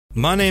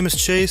My name is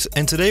Chase,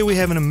 and today we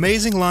have an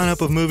amazing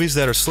lineup of movies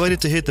that are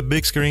slated to hit the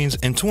big screens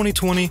in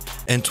 2020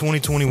 and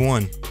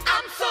 2021.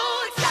 I'm so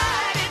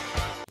excited!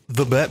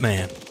 The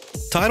Batman.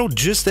 Titled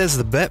just as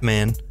The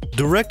Batman,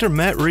 director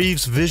Matt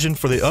Reeves' vision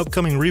for the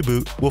upcoming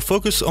reboot will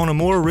focus on a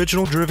more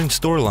original-driven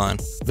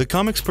storyline. The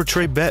comics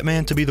portray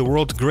Batman to be the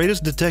world's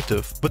greatest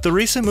detective, but the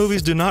recent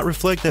movies do not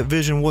reflect that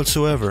vision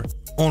whatsoever.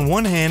 On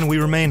one hand, we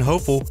remain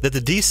hopeful that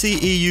the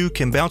DCEU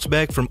can bounce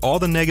back from all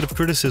the negative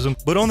criticism,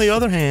 but on the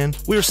other hand,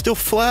 we are still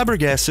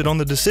flabbergasted on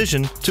the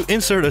decision to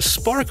insert a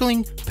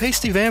sparkling,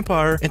 pasty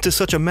vampire into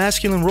such a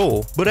masculine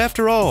role. But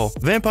after all,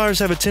 vampires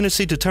have a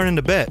tendency to turn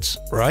into bats,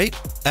 right?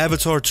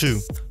 Avatar 2.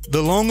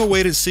 The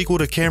long-awaited sequel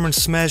to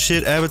Cameron's smash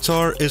hit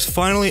Avatar is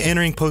finally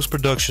entering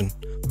post-production.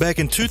 Back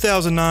in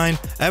 2009,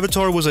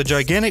 Avatar was a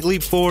gigantic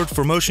leap forward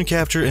for motion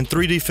capture and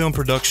 3D film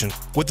production.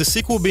 With the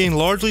sequel being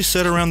largely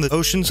set around the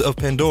oceans of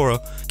Pandora,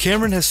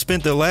 Cameron has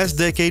spent the last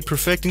decade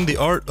perfecting the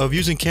art of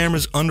using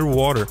cameras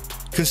underwater.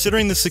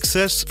 Considering the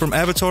success from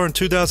Avatar in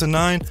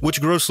 2009,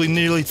 which grossed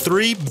nearly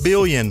 $3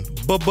 billion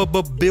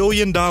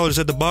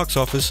at the box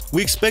office,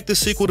 we expect the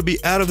sequel to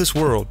be out of this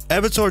world.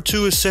 Avatar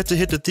 2 is set to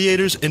hit the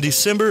theaters in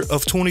December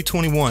of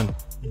 2021.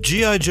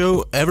 G.I.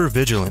 Joe Ever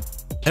Vigilant.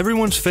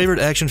 Everyone's favorite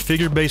action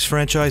figure-based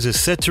franchise is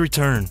set to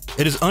return.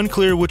 It is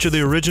unclear which of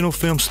the original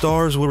film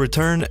stars will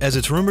return, as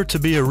it's rumored to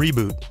be a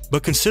reboot.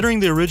 But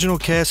considering the original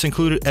cast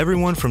included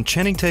everyone from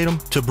Channing Tatum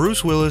to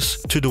Bruce Willis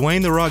to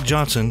Dwayne "The Rock"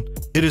 Johnson,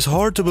 it is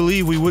hard to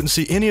believe we wouldn't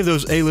see any of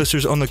those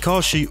A-listers on the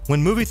call sheet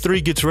when Movie 3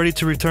 gets ready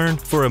to return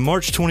for a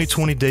March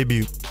 2020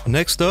 debut.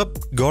 Next up,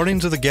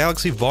 Guardians of the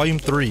Galaxy Volume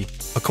 3.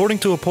 According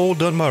to a poll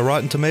done by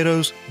Rotten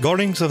Tomatoes,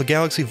 Guardians of the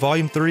Galaxy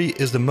Volume 3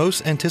 is the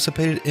most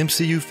anticipated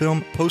MCU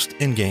film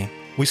post-Endgame.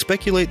 We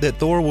speculate that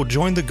Thor will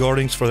join the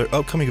Guardians for their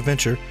upcoming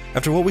adventure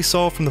after what we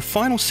saw from the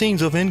final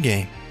scenes of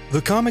Endgame.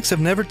 The comics have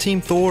never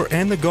teamed Thor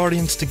and the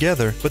Guardians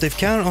together, but they've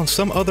counted on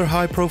some other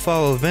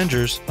high-profile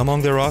Avengers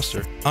among their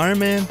roster. Iron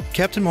Man,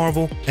 Captain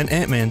Marvel, and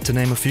Ant-Man to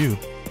name a few.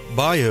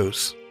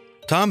 Bios.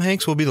 Tom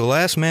Hanks will be the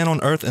last man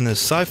on Earth in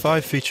this sci-fi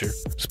feature.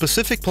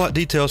 Specific plot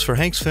details for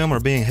Hanks' film are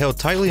being held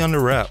tightly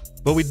under wrap,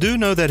 but we do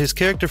know that his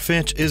character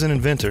Finch is an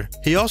inventor.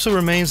 He also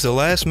remains the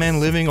last man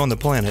living on the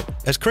planet.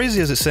 As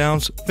crazy as it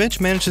sounds, Finch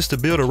manages to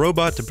build a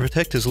robot to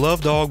protect his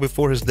loved dog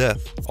before his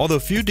death. Although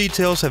few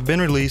details have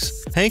been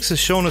released, Hanks has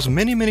shown us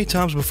many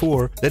times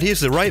before that he is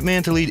the right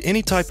man to lead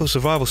any type of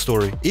survival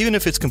story, even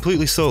if it's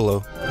completely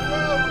solo.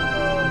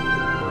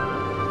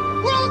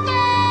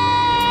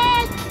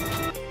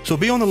 So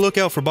be on the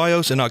lookout for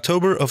Bios in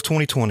October of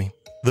 2020.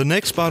 The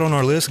next spot on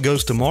our list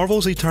goes to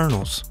Marvel's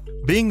Eternals.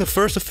 Being the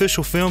first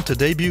official film to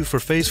debut for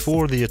Phase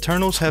 4, the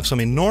Eternals have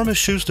some enormous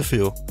shoes to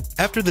fill.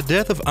 After the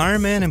death of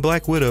Iron Man and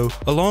Black Widow,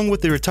 along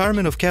with the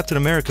retirement of Captain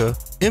America,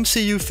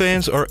 MCU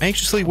fans are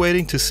anxiously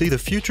waiting to see the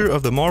future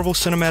of the Marvel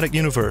Cinematic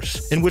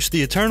Universe, in which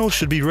the Eternals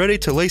should be ready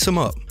to lace them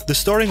up. The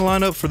starting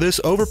lineup for this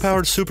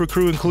overpowered super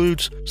crew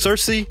includes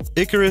Cersei,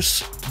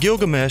 Ikaris,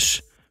 Gilgamesh,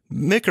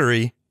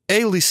 Mikari,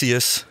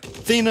 Alexius,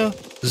 Athena,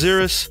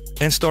 Xeris,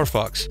 and Star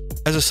Fox.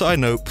 As a side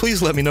note,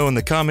 please let me know in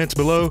the comments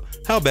below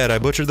how bad I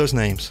butchered those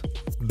names.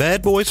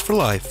 Bad Boys for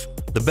Life.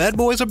 The Bad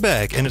Boys are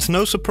back, and it's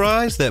no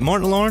surprise that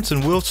Martin Lawrence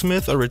and Will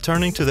Smith are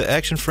returning to the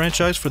action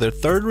franchise for their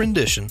third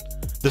rendition.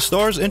 The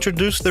stars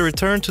introduced their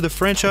return to the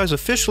franchise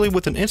officially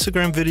with an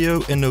Instagram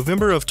video in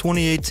November of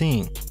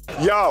 2018.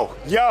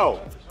 Yo,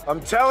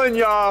 I'm telling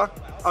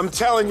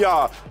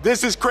y'all,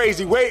 this is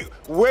crazy. Wait.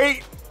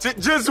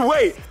 Just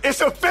wait.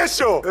 It's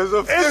official.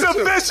 It's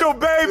official,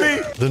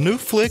 baby. The new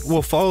flick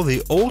will follow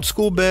the old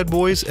school Bad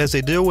Boys as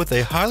they deal with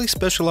a highly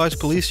specialized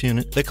police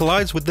unit that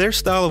collides with their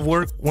style of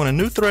work when a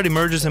new threat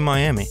emerges in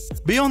Miami.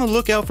 Be on the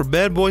lookout for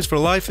Bad Boys for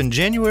Life in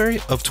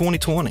January of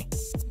 2020.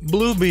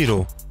 Blue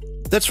Beetle.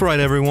 That's right,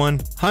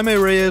 everyone. Jaime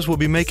Reyes will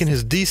be making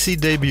his DC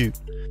debut.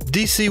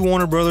 DC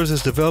Warner Brothers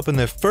is developing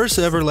their first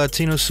ever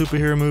Latino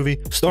superhero movie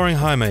starring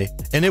Jaime,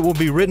 and it will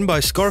be written by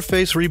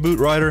Scarface reboot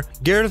writer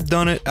Gareth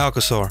Dunnet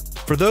Alcazar.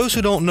 For those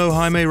who don't know,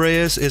 Jaime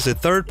Reyes is the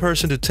third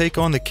person to take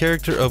on the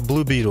character of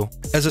Blue Beetle.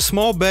 As a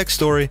small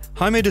backstory,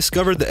 Jaime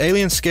discovered the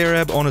alien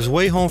scarab on his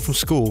way home from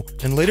school,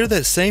 and later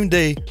that same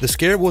day, the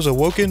scarab was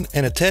awoken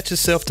and attached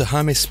itself to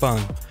Jaime's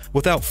spine.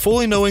 Without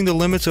fully knowing the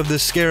limits of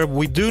this scarab,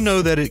 we do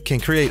know that it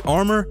can create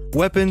armor,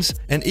 weapons,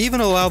 and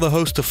even allow the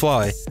host to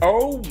fly.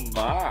 Oh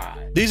my.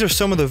 These are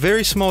some of the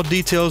very small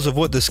details of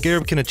what the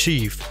scarab can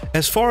achieve.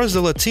 As far as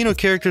the Latino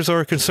characters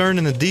are concerned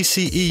in the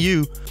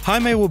DCEU,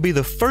 Jaime will be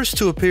the first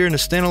to appear in a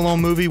standalone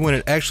movie when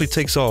it actually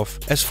takes off.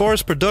 As far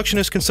as production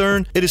is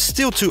concerned, it is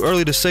still too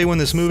early to say when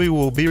this movie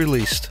will be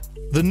released.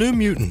 The New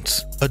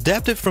Mutants.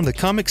 Adapted from the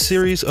comic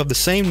series of the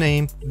same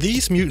name,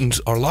 these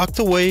mutants are locked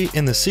away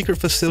in the secret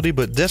facility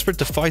but desperate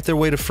to fight their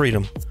way to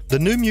freedom. The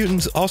New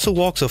Mutants also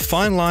walks a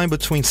fine line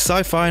between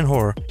sci-fi and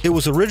horror. It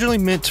was originally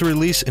meant to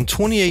release in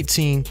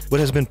 2018, but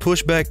has been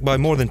pushed back by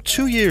more than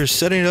 2 years,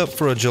 setting it up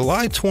for a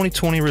July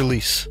 2020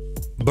 release.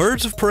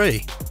 Birds of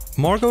Prey.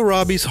 Margot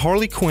Robbie's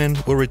Harley Quinn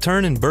will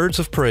return in Birds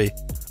of Prey.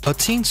 a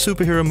teen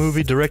superhero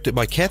movie directed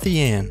by Kathy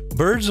Yan.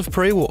 Birds of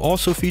Prey will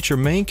also feature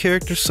main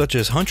characters such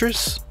as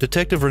Huntress,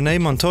 Detective Renee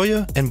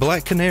Montoya, and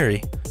Black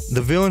Canary.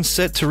 The villain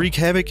set to wreak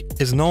havoc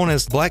is known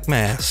as Black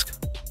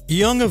Mask.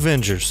 Young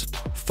Avengers.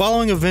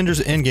 Following Avengers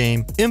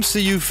Endgame,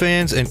 MCU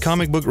fans and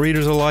comic book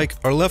readers alike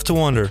are left to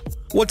wonder,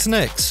 what's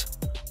next?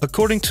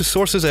 According to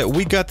sources at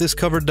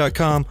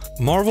WeGotThisCovered.com,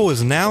 Marvel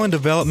is now in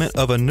development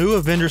of a new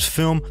Avengers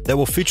film that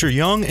will feature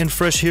young and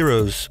fresh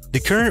heroes. The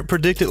current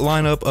predicted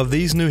lineup of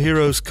these new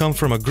heroes come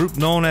from a group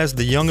known as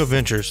the Young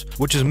Avengers,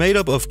 which is made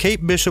up of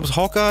Kate Bishop's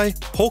Hawkeye,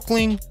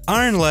 Hulkling,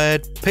 Iron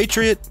Lad,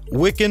 Patriot,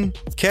 Wiccan,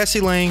 Cassie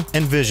Lang,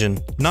 and Vision,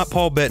 not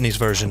Paul Bettany's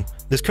version.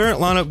 This current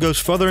lineup goes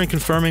further in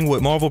confirming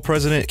what Marvel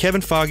President Kevin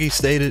Feige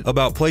stated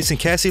about placing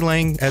Cassie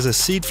Lang as a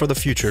seed for the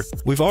future.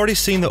 We've already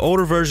seen the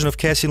older version of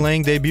Cassie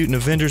Lang debut in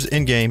Avengers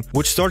Endgame,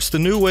 which starts the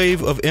new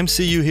wave of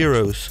MCU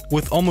heroes.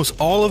 With almost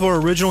all of our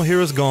original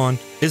heroes gone,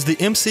 is the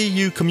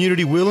MCU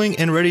community willing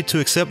and ready to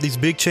accept these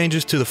big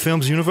changes to the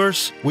film's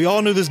universe? We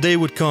all knew this day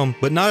would come,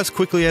 but not as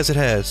quickly as it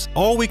has.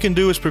 All we can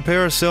do is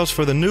prepare ourselves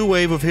for the new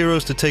wave of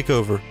heroes to take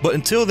over. But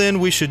until then,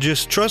 we should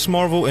just trust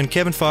Marvel and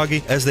Kevin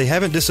Feige, as they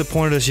haven't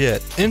disappointed us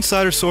yet.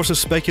 Insider sources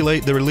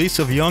speculate the release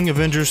of Young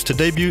Avengers to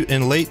debut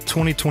in late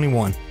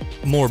 2021.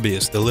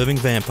 Morbius, the Living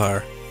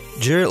Vampire.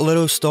 Jared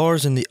Leto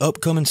stars in the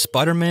upcoming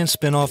Spider-Man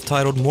spin-off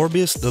titled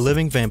Morbius, the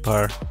Living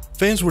Vampire.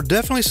 Fans were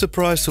definitely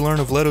surprised to learn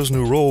of Leto's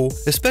new role,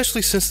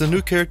 especially since the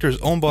new character is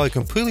owned by a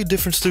completely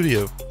different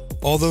studio.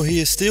 Although he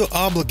is still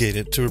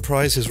obligated to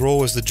reprise his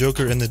role as the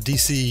Joker in the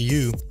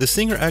DCEU, the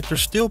singer-actor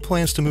still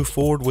plans to move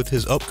forward with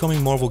his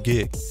upcoming Marvel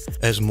gig.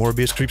 As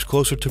Morbius creeps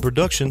closer to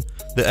production,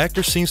 the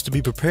actor seems to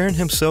be preparing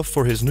himself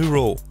for his new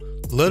role.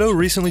 Leto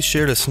recently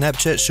shared a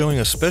Snapchat showing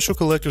a special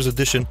collector's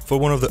edition for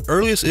one of the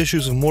earliest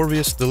issues of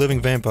Morbius, the Living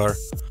Vampire.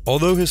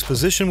 Although his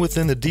position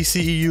within the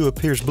DCEU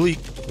appears bleak,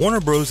 Warner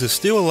Bros. Is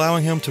still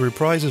allowing him to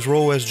reprise his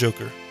role as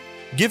Joker.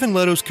 Given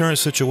Leto's current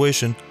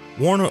situation,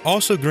 Warner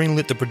also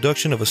greenlit the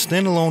production of a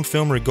standalone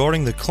film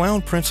regarding the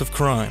Clown Prince of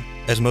Crime.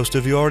 As most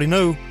of you already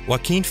know,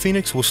 Joaquin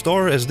Phoenix will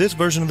star as this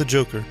version of the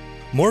Joker.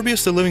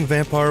 Morbius the Living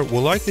Vampire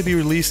will likely be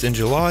released in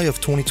July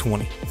of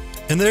 2020.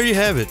 And there you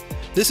have it.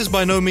 This is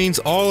by no means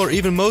all or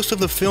even most of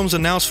the films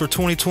announced for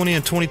 2020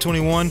 and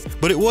 2021,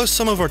 but it was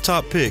some of our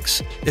top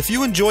picks. If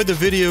you enjoyed the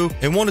video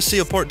and want to see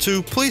a part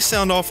 2, please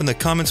sound off in the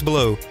comments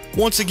below.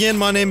 Once again,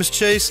 my name is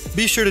Chase.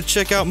 Be sure to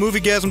check out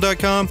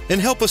Moviegasm.com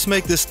and help us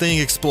make this thing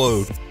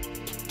explode.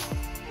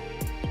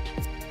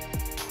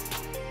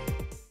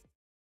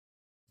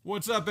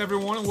 What's up,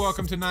 everyone, and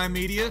welcome to Nye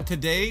Media.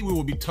 Today we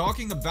will be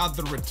talking about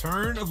the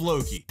return of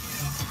Loki.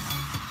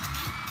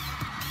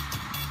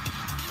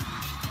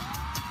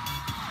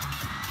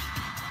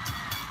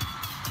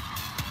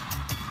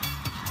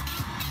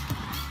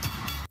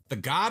 The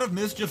God of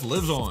Mischief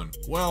lives on.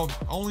 Well,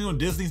 only on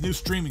Disney's new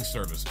streaming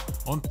service.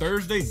 On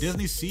Thursday,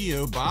 Disney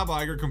CEO Bob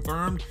Iger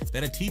confirmed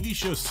that a TV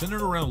show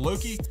centered around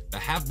Loki, the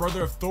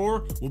half-brother of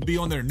Thor, will be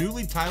on their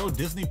newly titled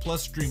Disney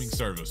Plus streaming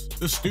service.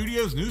 The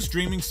studio's new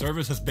streaming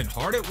service has been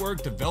hard at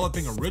work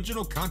developing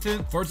original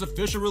content for its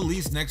official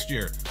release next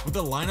year, with a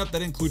lineup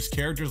that includes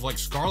characters like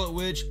Scarlet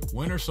Witch,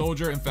 Winter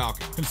Soldier, and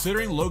Falcon.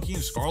 Considering Loki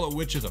and Scarlet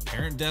Witch's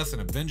apparent deaths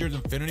in Avengers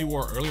Infinity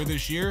War earlier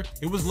this year,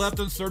 it was left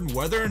uncertain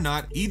whether or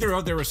not either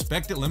of their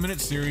respective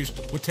limited series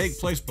would take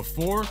place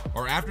before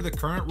or after the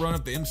current run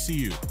of the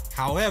MCU.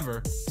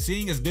 However,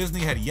 seeing as Disney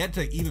had yet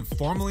to even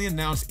formally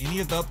announce any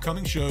of the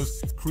upcoming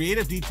shows,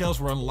 creative details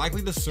were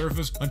unlikely to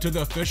surface until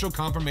the official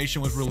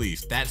confirmation was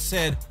released. That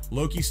said,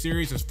 Loki's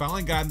series has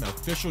finally gotten the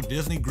official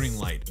Disney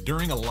greenlight.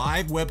 During a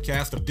live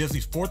webcast of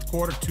Disney's fourth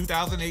quarter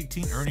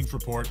 2018 earnings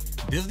report,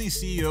 Disney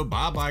CEO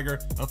Bob Iger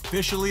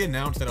officially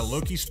announced that a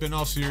Loki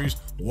spin-off series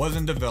was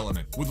in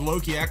development, with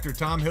Loki actor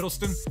Tom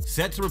Hiddleston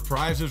set to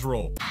reprise his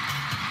role.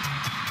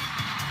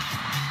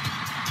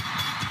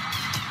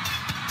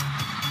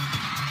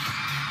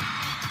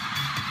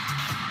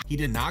 He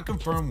did not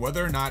confirm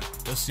whether or not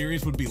the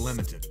series would be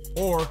limited,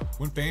 or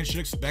when fans should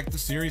expect the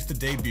series to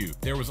debut.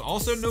 There was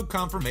also no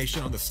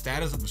confirmation on the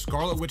status of the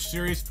Scarlet Witch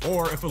series,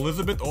 or if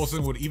Elizabeth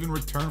Olsen would even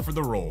return for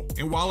the role.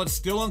 And while it's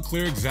still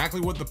unclear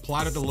exactly what the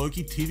plot of the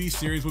Loki TV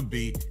series would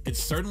be, it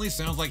certainly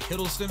sounds like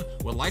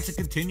Hiddleston would like to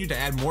continue to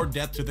add more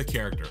depth to the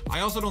character. I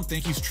also don't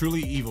think he's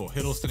truly evil,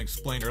 Hiddleston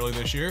explained earlier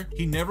this year.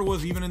 He never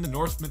was even in the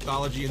Norse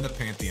mythology in the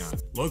Pantheon.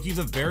 Loki's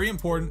a very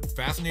important,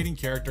 fascinating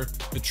character,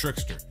 the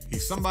trickster.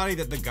 He's somebody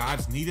that the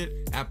gods needed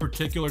at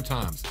particular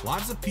times.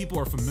 Lots of people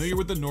are familiar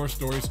with the Norse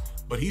stories,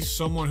 but he's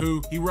someone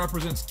who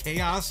represents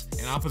chaos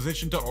and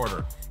opposition to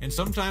order. And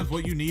sometimes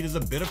what you need is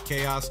a bit of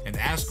chaos, and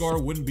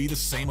Asgard wouldn't be the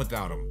same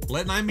without him.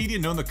 Let Nye Media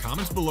know in the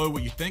comments below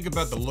what you think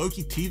about the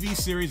Loki TV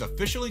series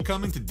officially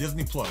coming to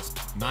Disney Plus.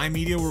 Nye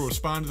Media will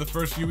respond to the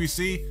first few we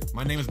see.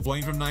 My name is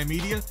Blaine from Nye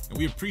Media, and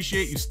we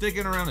appreciate you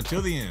sticking around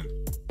until the end.